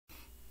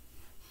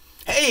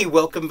Hey,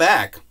 welcome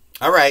back.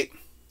 All right,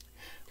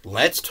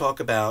 let's talk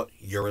about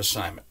your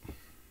assignment.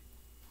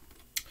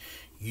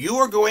 You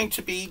are going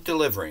to be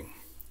delivering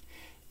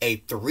a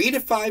 3 to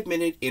 5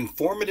 minute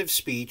informative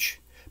speech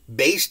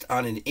based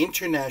on an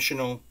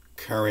international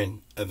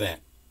current event.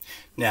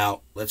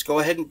 Now, let's go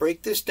ahead and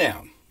break this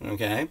down,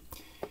 okay?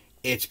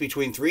 It's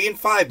between 3 and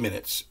 5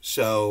 minutes,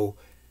 so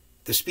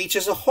the speech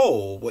as a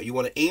whole, what you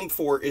want to aim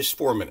for is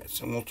 4 minutes,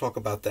 and we'll talk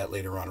about that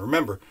later on.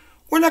 Remember,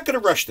 we're not going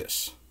to rush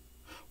this.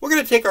 We're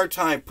going to take our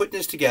time putting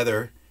this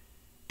together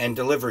and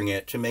delivering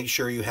it to make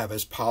sure you have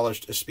as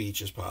polished a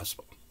speech as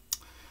possible.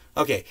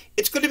 Okay,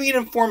 it's going to be an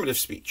informative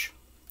speech.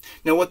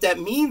 Now, what that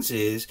means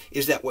is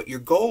that what your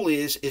goal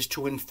is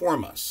to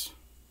inform us,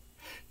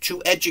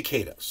 to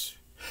educate us,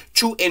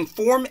 to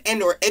inform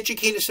and or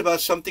educate us about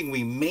something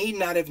we may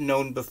not have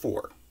known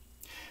before.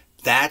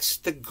 That's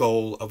the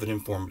goal of an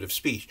informative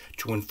speech,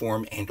 to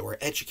inform and or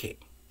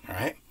educate. All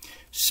right?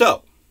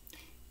 So,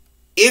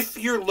 if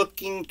you're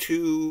looking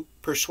to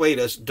persuade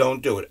us,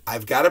 don't do it.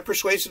 I've got a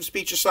persuasive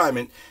speech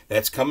assignment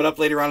that's coming up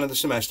later on in the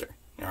semester.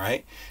 All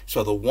right?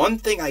 So the one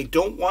thing I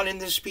don't want in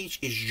this speech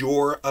is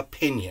your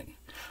opinion.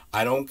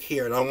 I don't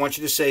care. I don't want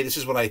you to say, this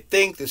is what I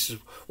think, this is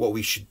what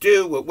we should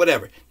do,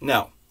 whatever.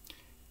 No.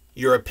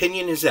 Your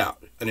opinion is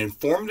out. An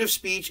informative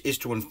speech is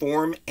to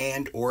inform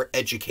and or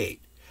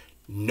educate.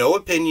 No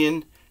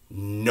opinion,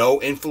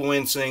 no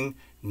influencing,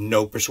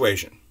 no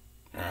persuasion.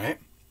 All right?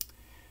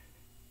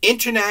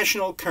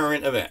 International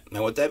current event.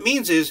 Now, what that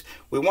means is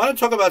we want to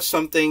talk about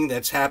something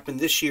that's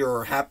happened this year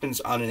or happens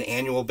on an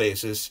annual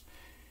basis.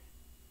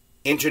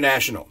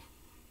 International.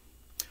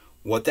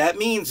 What that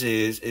means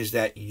is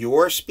that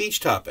your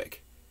speech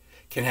topic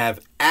can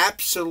have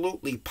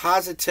absolutely,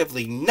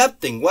 positively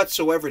nothing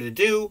whatsoever to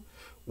do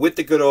with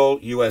the good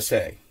old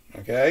USA.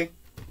 Okay?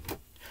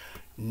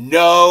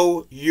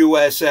 No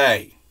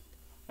USA.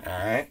 All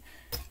right?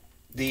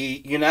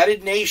 The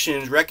United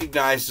Nations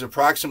recognizes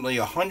approximately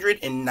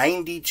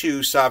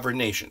 192 sovereign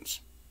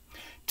nations.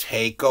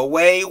 Take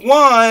away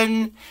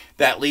one,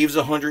 that leaves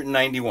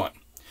 191.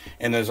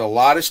 And there's a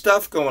lot of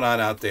stuff going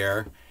on out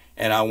there,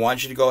 and I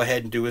want you to go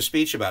ahead and do a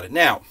speech about it.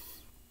 Now,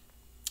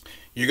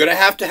 you're going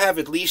to have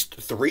at least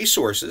 3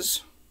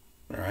 sources,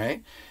 all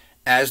right,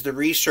 as the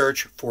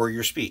research for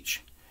your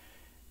speech.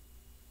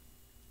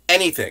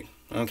 Anything,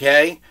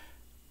 okay?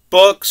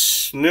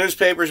 Books,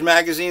 newspapers,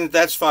 magazines,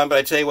 that's fine. But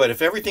I tell you what,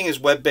 if everything is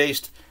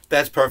web-based,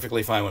 that's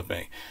perfectly fine with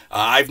me.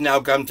 I've now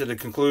come to the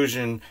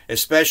conclusion,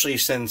 especially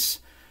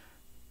since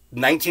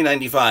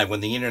 1995,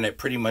 when the internet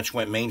pretty much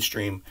went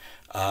mainstream,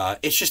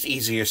 it's just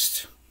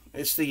easiest.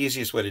 It's the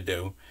easiest way to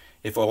do.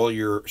 If all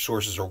your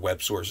sources are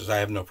web sources, I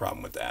have no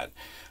problem with that.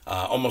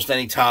 Almost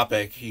any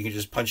topic, you can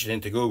just punch it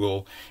into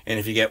Google, and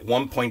if you get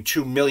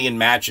 1.2 million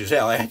matches,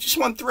 hell, I just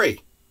want 3.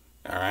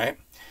 All right?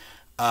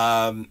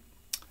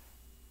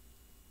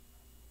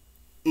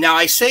 Now,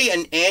 I say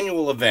an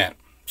annual event,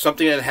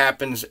 something that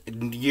happens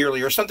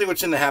yearly, or something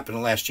that's in the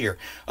happened last year.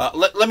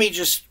 Let me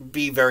just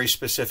be very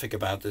specific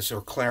about this,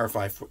 or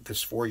clarify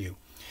this for you.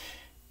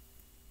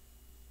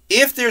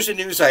 If there's a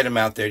news item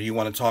out there you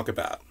want to talk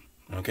about,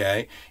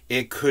 okay,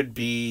 it could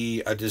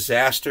be a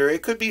disaster,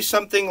 it could be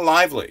something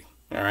lively,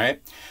 all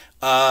right?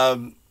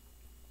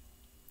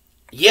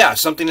 Yeah,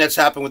 something that's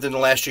happened within the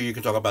last year, you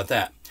can talk about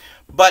that.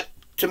 But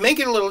to make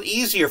it a little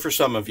easier for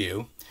some of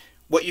you,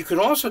 what you can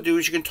also do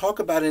is you can talk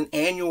about an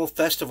annual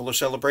festival or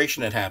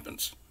celebration that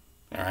happens.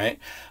 All right.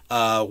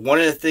 One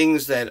of the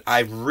things that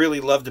I've really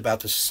loved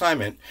about this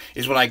assignment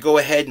is when I go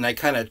ahead and I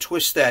kind of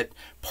twist that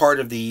part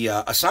of the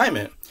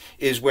assignment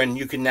is when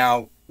you can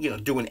now,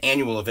 do an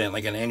annual event,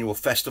 like an annual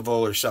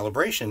festival or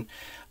celebration.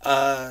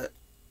 I'm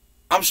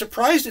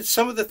surprised at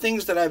some of the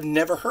things that I've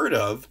never heard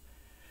of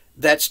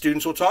that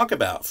students will talk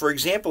about. For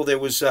example, there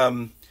was,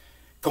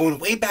 going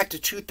way back to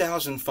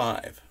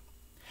 2005,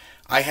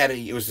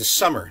 it was the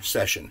summer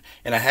session,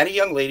 and I had a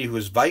young lady who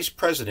was vice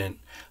president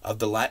of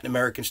the Latin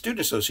American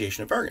Student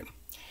Association of Bergen.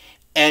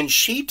 And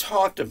she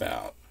talked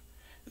about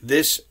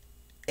this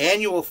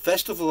annual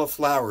Festival of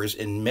Flowers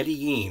in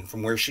Medellin,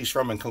 from where she's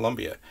from in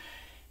Colombia.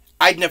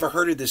 I'd never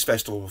heard of this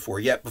festival before,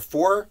 yet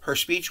before her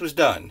speech was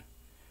done,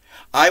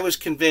 I was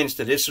convinced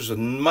that this was a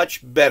much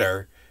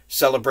better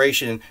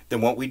celebration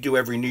than what we do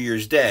every New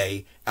Year's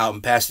Day out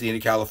in Pasadena,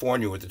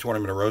 California with the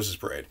Tournament of Roses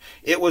parade.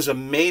 It was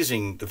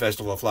amazing, the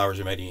Festival of Flowers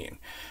in Medellin.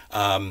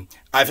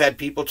 I've had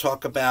people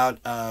talk about,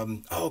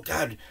 oh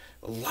God,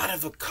 a lot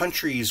of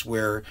countries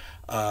where,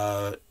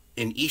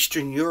 in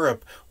Eastern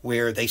Europe,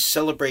 where they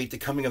celebrate the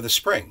coming of the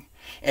spring.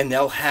 And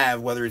they'll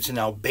have, whether it's in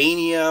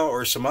Albania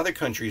or some other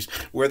countries,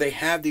 where they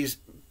have these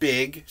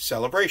big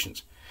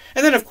celebrations.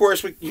 And then, of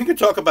course, you can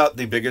talk about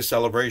the biggest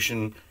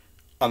celebration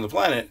on the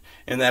planet,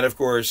 and that, of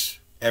course,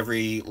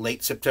 every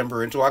late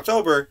September into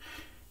October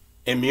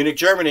in Munich,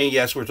 Germany,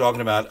 yes, we're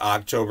talking about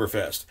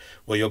Oktoberfest.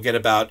 Well, you'll get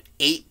about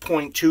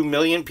 8.2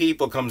 million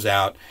people comes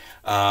out,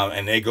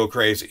 and they go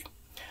crazy.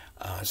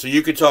 So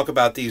you could talk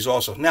about these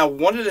also. Now,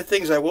 one of the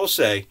things I will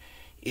say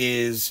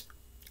is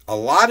a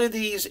lot of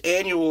these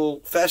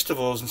annual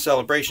festivals and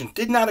celebrations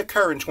did not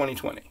occur in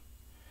 2020.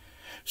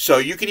 So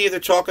you can either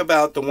talk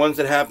about the ones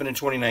that happened in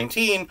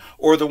 2019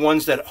 or the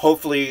ones that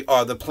hopefully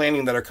are the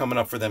planning that are coming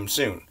up for them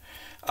soon.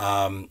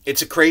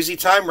 It's a crazy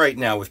time right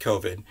now with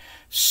COVID.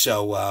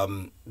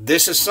 So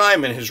this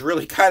assignment has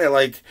really kind of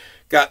like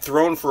got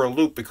thrown for a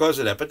loop because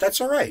of that. But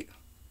that's all right.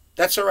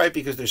 That's all right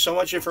because there's so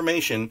much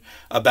information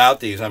about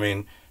these. I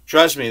mean,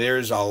 trust me,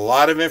 there's a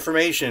lot of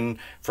information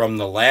from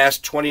the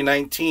last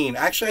 2019.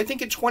 Actually, I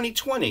think in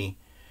 2020,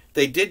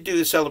 they did do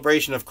the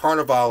celebration of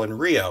Carnival in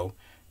Rio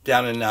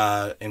down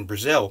in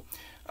Brazil.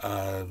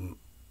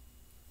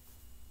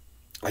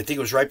 I think it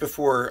was right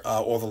before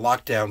all the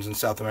lockdowns in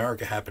South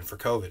America happened for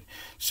COVID.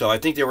 So I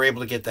think they were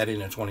able to get that in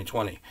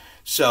 2020.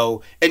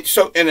 So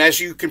as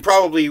you can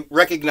probably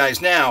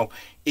recognize now,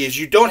 is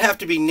you don't have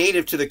to be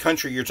native to the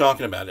country you're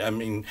talking about. I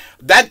mean,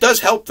 that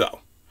does help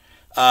though.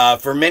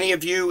 For many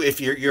of you,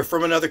 if you're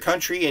from another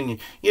country and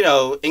you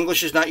know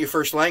English is not your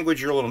first language,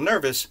 you're a little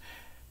nervous.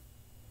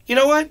 You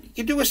know what?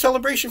 You do a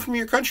celebration from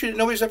your country that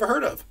nobody's ever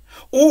heard of,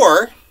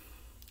 or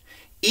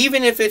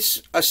even if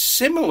it's a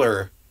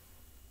similar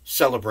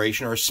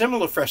celebration or a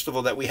similar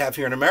festival that we have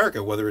here in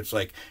America, whether it's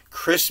like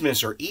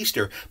Christmas or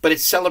Easter, but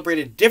it's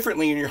celebrated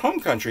differently in your home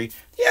country,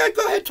 yeah,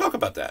 go ahead, talk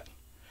about that.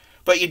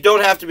 But you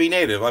don't have to be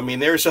native. I mean,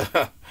 there's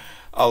a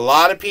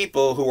lot of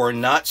people who are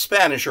not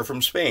Spanish or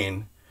from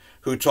Spain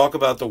who talk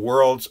about the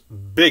world's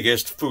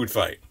biggest food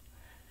fight.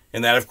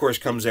 And that, of course,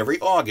 comes every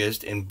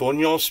August in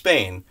Buñol,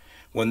 Spain,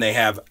 when they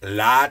have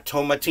La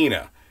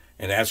Tomatina.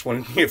 And that's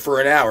when,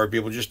 for an hour,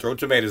 people just throw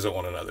tomatoes at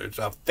one another. It's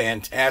a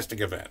fantastic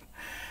event.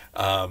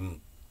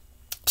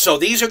 So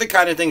these are the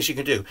kind of things you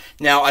can do.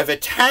 Now, I've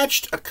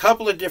attached a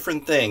couple of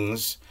different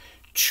things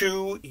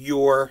to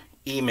your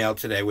email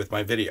today with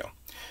my video.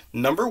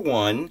 Number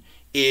one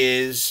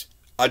is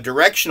a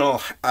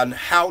directional on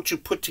how to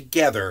put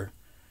together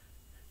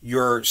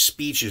your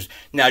speeches.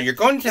 Now, you're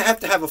going to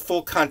have a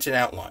full content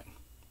outline.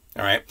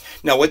 All right.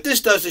 Now, what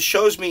this does is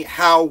shows me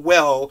how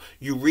well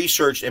you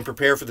researched and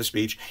prepare for the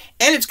speech.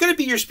 And it's going to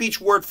be your speech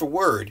word for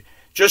word.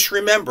 Just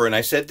remember, and I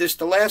said this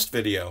the last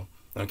video,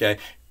 okay,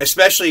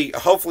 especially,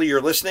 hopefully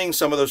you're listening,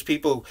 some of those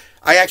people,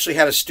 I actually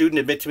had a student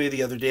admit to me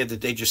the other day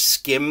that they just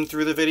skim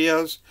through the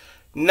videos.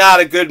 Not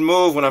a good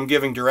move when I'm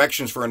giving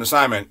directions for an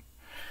assignment.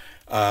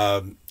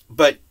 Oh,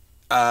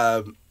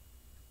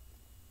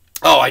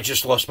 I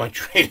just lost my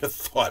train of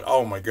thought.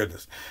 Oh, my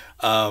goodness.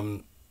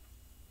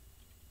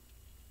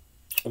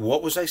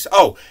 What was I saying?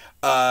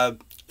 Oh,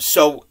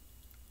 so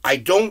I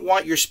don't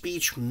want your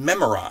speech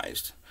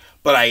memorized,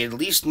 but I at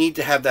least need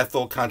to have that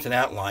full content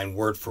outline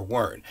word for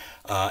word.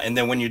 And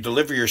then when you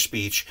deliver your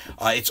speech,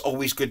 it's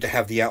always good to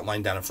have the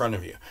outline down in front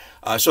of you.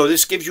 So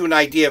this gives you an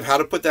idea of how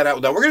to put that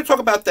out. Now, we're going to talk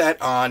about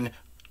that on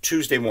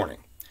Tuesday morning.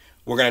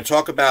 We're going to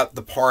talk about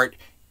the part,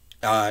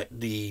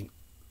 the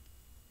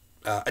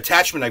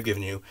attachment I've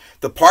given you,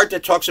 the part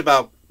that talks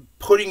about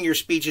putting your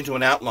speech into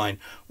an outline.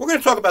 We're going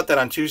to talk about that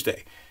on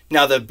Tuesday.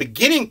 Now, the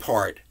beginning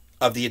part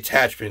of the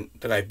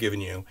attachment that I've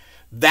given you,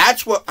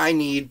 that's what I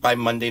need by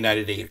Monday night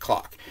at 8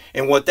 o'clock.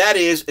 And what that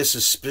is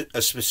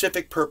a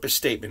specific purpose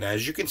statement.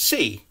 As you can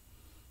see,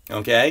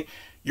 okay,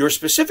 your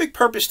specific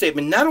purpose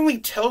statement not only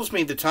tells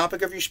me the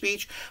topic of your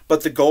speech,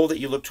 but the goal that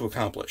you look to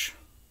accomplish.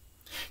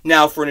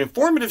 Now, for an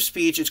informative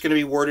speech, it's going to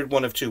be worded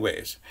one of two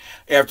ways.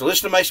 After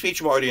listening to my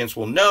speech, my audience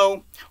will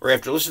know, or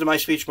after listening to my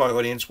speech, my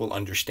audience will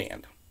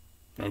understand.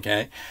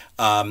 Okay?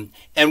 And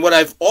what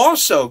I've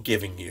also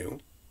given you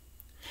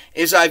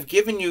is I've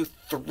given you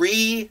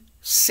 3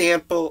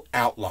 sample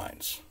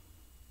outlines.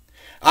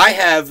 I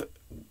have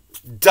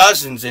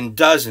dozens and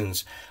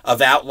dozens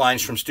of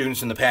outlines from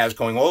students in the past,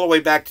 going all the way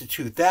back to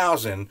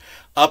 2000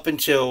 up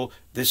until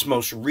this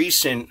most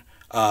recent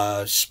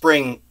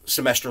spring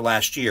semester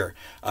last year.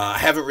 I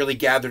haven't really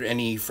gathered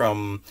any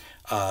from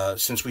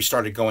since we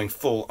started going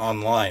full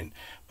online,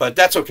 but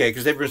that's okay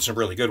because they've been some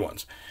really good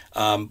ones.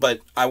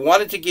 But I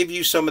wanted to give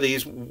you some of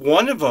these.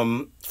 One of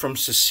them from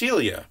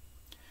Cecilia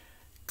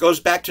goes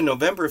back to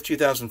November of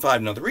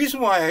 2005. Now, the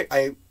reason why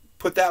I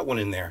put that one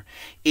in there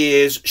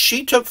is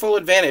she took full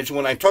advantage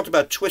when I talked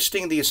about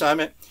twisting the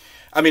assignment.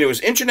 I mean, it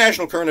was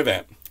international current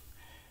event.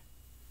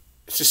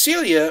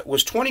 Cecilia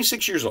was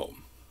 26 years old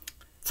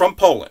from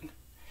Poland,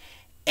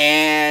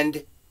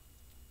 and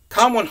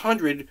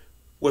Com-100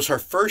 was her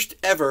first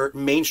ever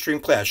mainstream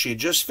class. She had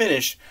just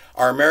finished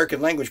our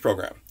American language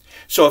program.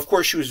 So, of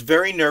course, she was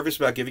very nervous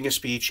about giving a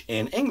speech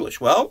in English.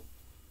 Well,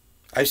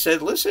 I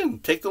said, listen,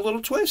 take the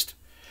little twist.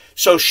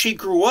 So she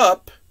grew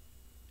up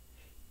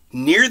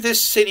near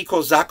this city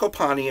called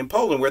Zakopane in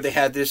Poland, where they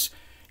had this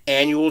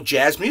annual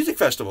jazz music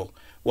festival.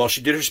 Well, she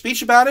did her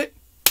speech about it.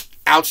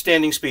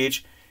 Outstanding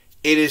speech.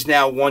 It is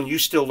now one you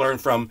still learn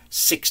from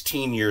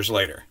 16 years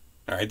later.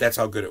 All right, that's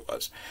how good it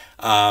was.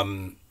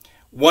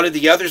 One of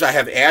the others, I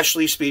have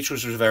Ashley's speech,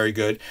 which was very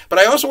good. But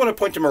I also want to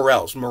point to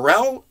Morelle's.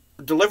 Morelle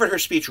delivered her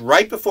speech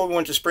right before we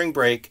went to spring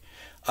break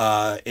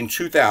in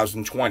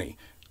 2020.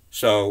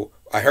 So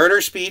I heard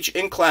her speech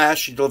in class.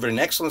 She delivered an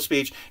excellent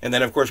speech. And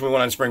then, of course, we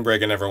went on spring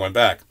break and never went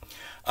back.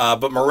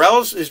 But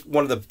Morelle's is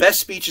one of the best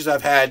speeches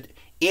I've had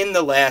in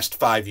the last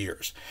 5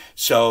 years.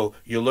 So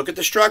you look at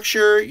the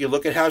structure, you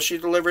look at how she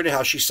delivered it,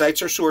 how she cites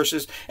her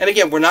sources. And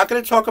again, we're not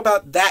going to talk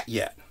about that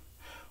yet.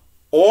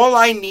 All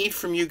I need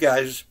from you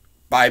guys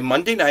by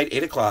Monday night,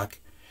 8 o'clock,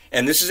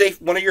 and this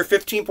is one of your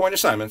 15-point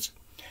assignments,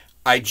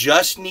 I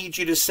just need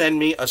you to send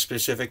me a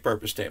specific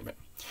purpose statement.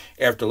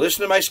 After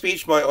listening to my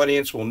speech, my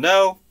audience will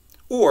know,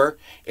 or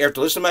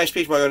after listening to my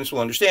speech, my audience will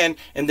understand,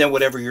 and then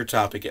whatever your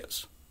topic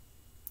is.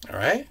 All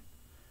right?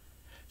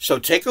 So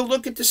take a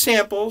look at the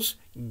samples,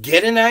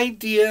 get an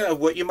idea of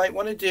what you might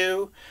want to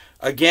do.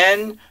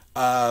 Again,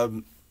 a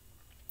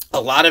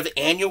lot of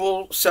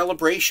annual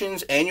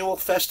celebrations, annual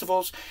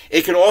festivals.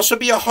 It can also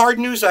be a hard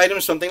news item,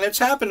 something that's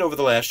happened over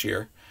the last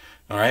year.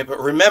 All right, but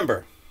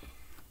remember,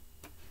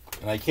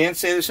 and I can't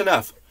say this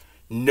enough,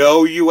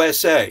 no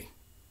USA.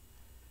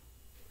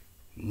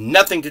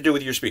 Nothing to do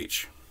with your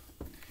speech.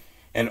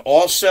 And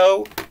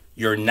also,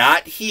 you're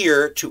not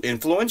here to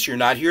influence, you're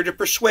not here to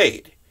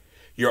persuade.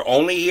 You're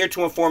only here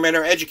to inform and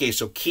or educate.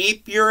 So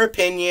keep your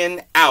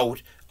opinion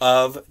out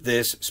of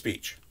this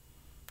speech.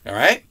 All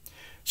right?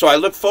 So I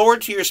look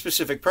forward to your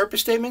specific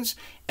purpose statements,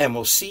 and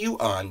we'll see you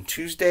on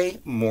Tuesday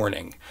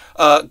morning.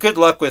 Good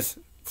luck with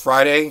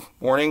Friday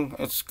morning.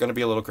 It's going to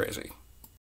be a little crazy.